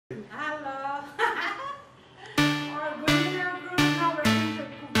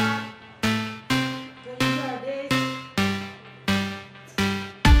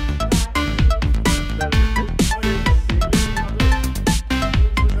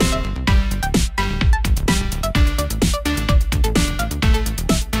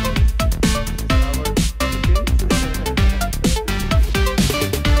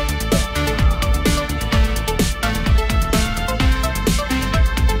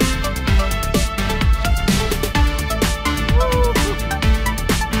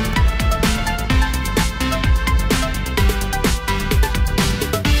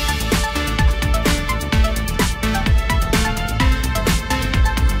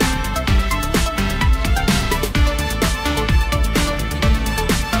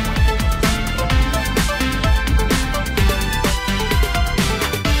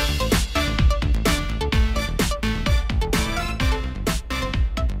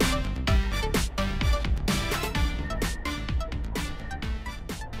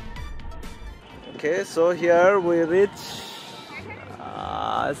Okay, so here we reach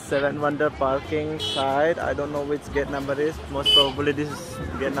Seven Wonder parking side. I don't know which gate number is. Most probably this is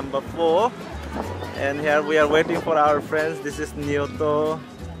gate number 4. And here we are waiting for our friends. This is Nyoto,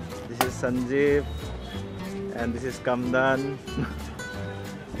 this is Sanjeev, and this is Kamdan.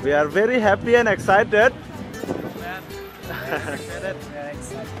 We are very happy and excited.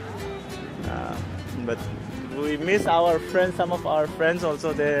 But we miss our friends. Some of our friends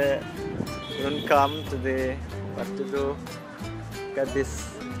also, they couldn't come today. What to do? Look at this.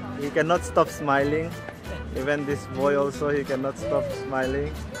 He cannot stop smiling. Even this boy also, he cannot stop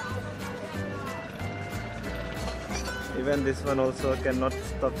smiling. Even this one also cannot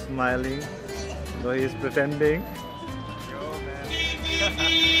stop smiling, though he is pretending.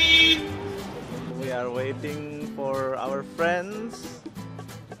 We are waiting for our friends.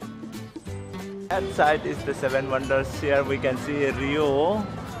 That side is the Seven Wonders. Here we can see Rio,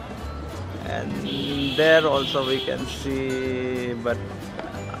 and there also we can see, but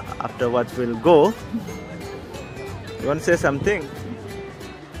afterwards we'll go. You want to say something?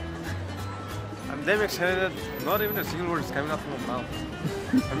 I'm damn excited. Not even a single word is coming out from my mouth.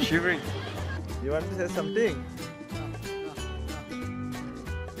 I'm shivering. You want to say something?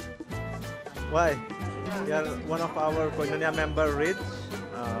 Why? We are one of our Koinonia member, Rich.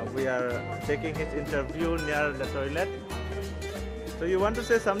 We are taking his interview near the toilet. So you want to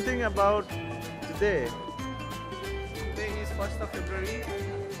say something about today? Today is 1st of February,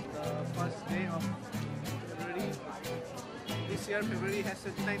 the first day of February. This year February has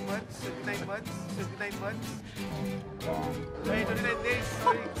 39 months. 29 days,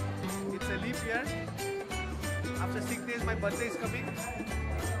 sorry. It's a leap year. After 6 days my birthday is coming. So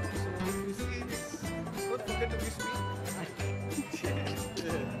if you see this, don't forget to wish me.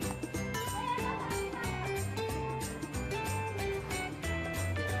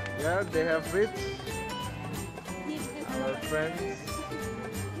 Yeah, they have Rich, our friends,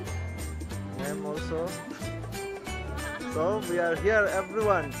 them also. So we are here,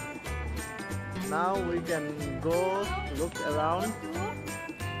 everyone. Now we can go look around.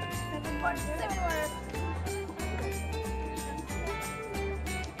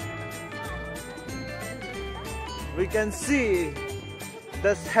 We can see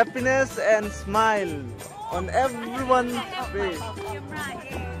the happiness and smile on everyone's face.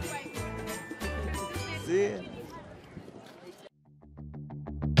 See?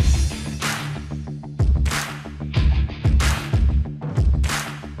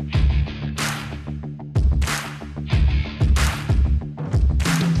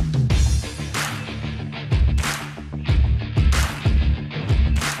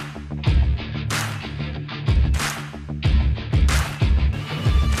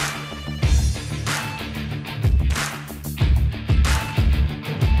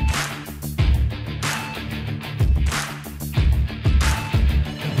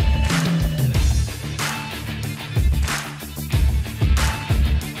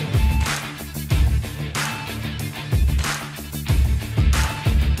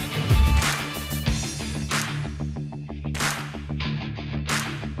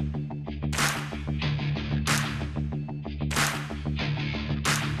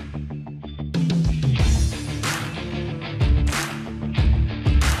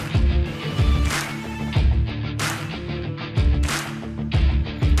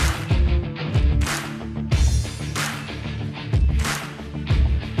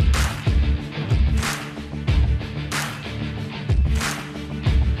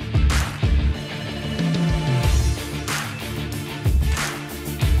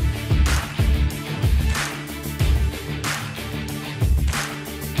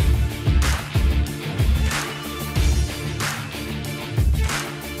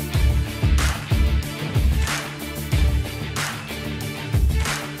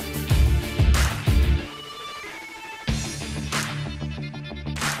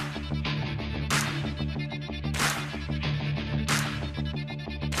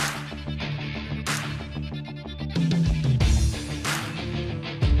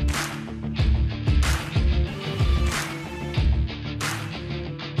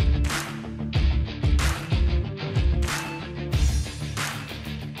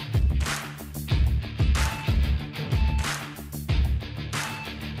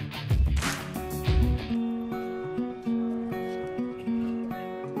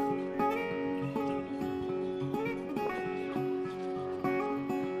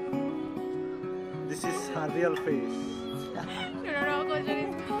 This is her real face. No, question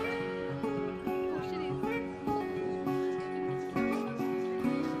is.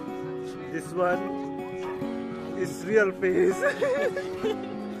 This one is real face.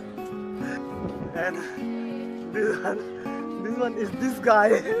 And this one is this guy.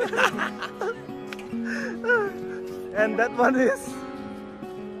 And that one is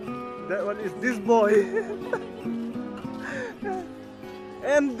this boy.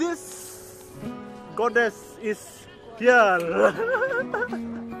 And this goddess is here.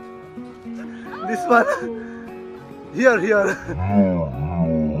 This one here.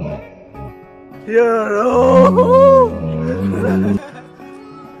 Here. Oh.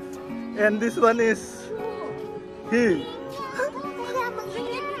 And this one is he.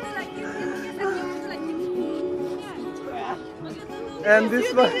 And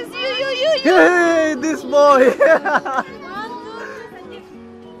this one, hey, this boy.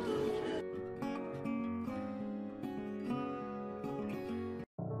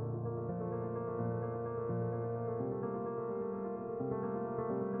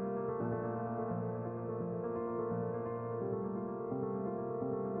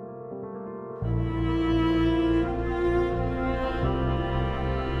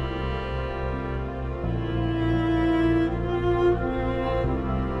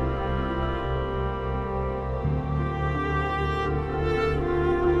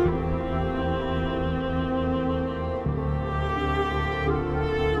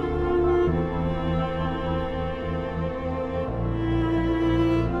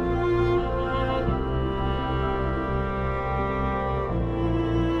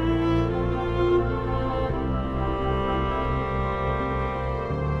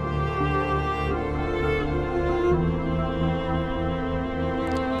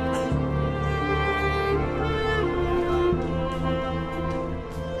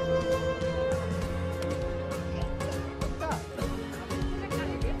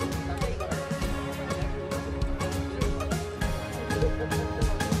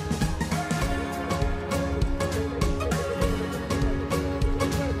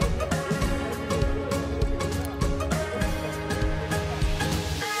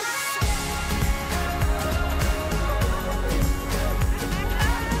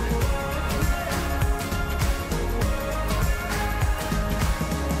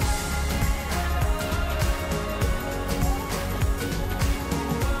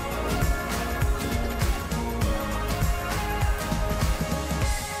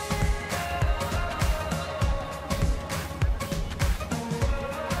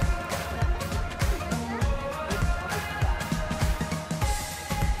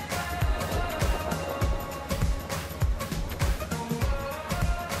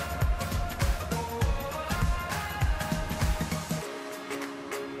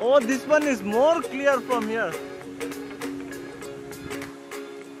 Oh, this one is more clear from here.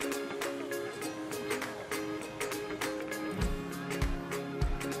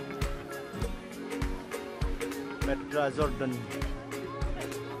 Petra Jordan.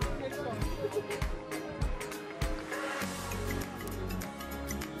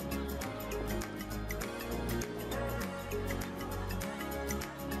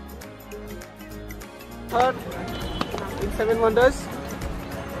 Third in Seven Wonders.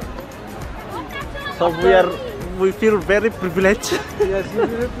 So we feel very privileged. Yes, we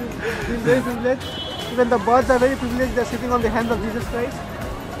feel very privileged. Even the birds are very privileged. They are sitting on the hands of Jesus Christ,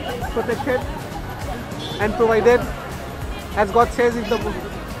 protected and provided. As God says, if the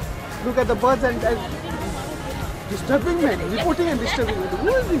look at the birds and disturbing men, reporting and disturbing men. Who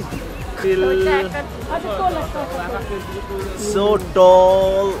is this? Feel so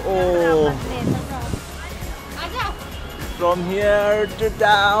tall. Oh. From here to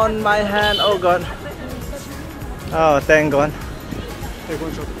down, my hand. Oh God. Oh, thank God. Take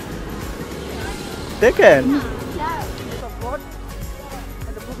one shot. Taken. Of God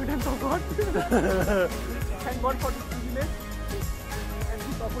and the providence of God. Thank God for this privilege and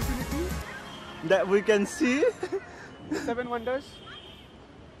this opportunity. That we can see Seven Wonders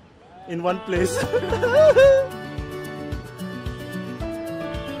in one place.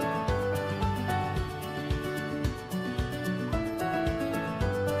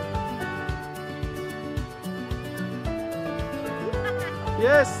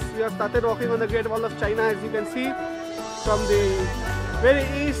 Yes, we have started walking on the Great Wall of China. As you can see, from the very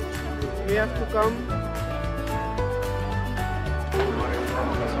east, we have to come.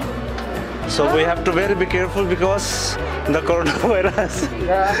 So we have to very be careful because the coronavirus.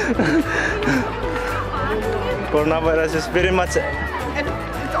 Yeah. Coronavirus is very much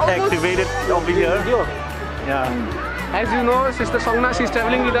activated over here. Yeah. As you know, Sister Songna, she's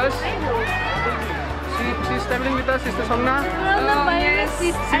traveling with us. She's traveling with us, Sister Songna. Coronavirus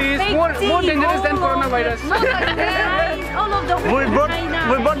is She is more dangerous than coronavirus. all of the We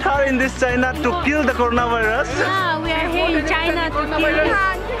brought her in this China to kill the coronavirus. Yeah, we are here in China to kill it.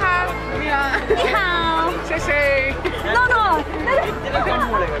 Ni hao. No, no.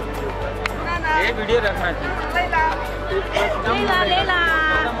 ये video रखना चाहिए Leila, Leila.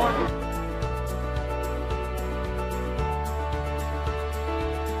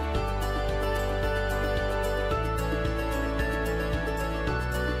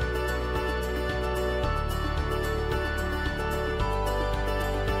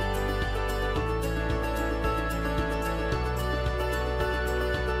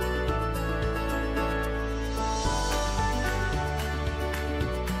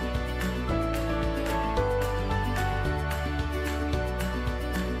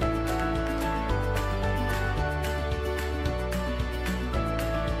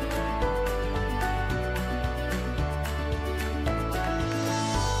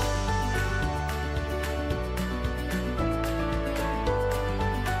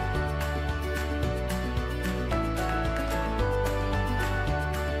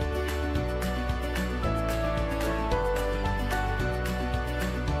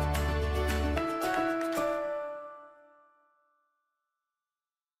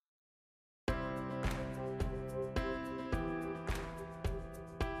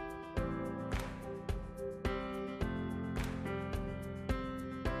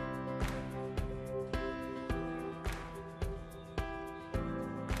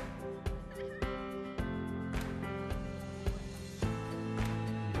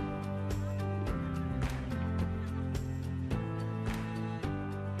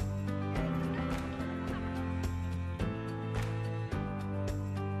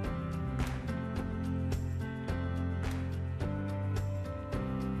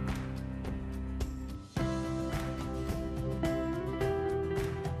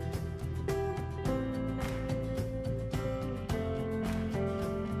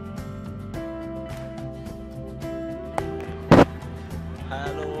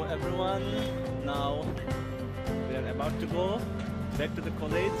 Hello everyone, now we are about to go back to the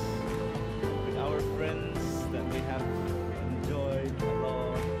college with our friends that we have enjoyed a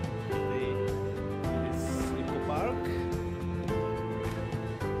lot today in this eco park.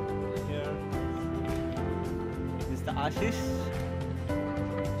 Here, Mr. Ashish.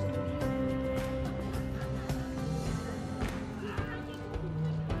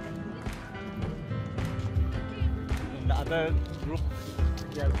 And the other group,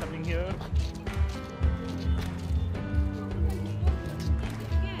 they are coming here.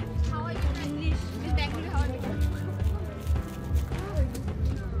 How are you in English? Miss Bengali, how are you?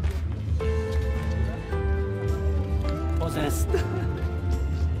 Possessed.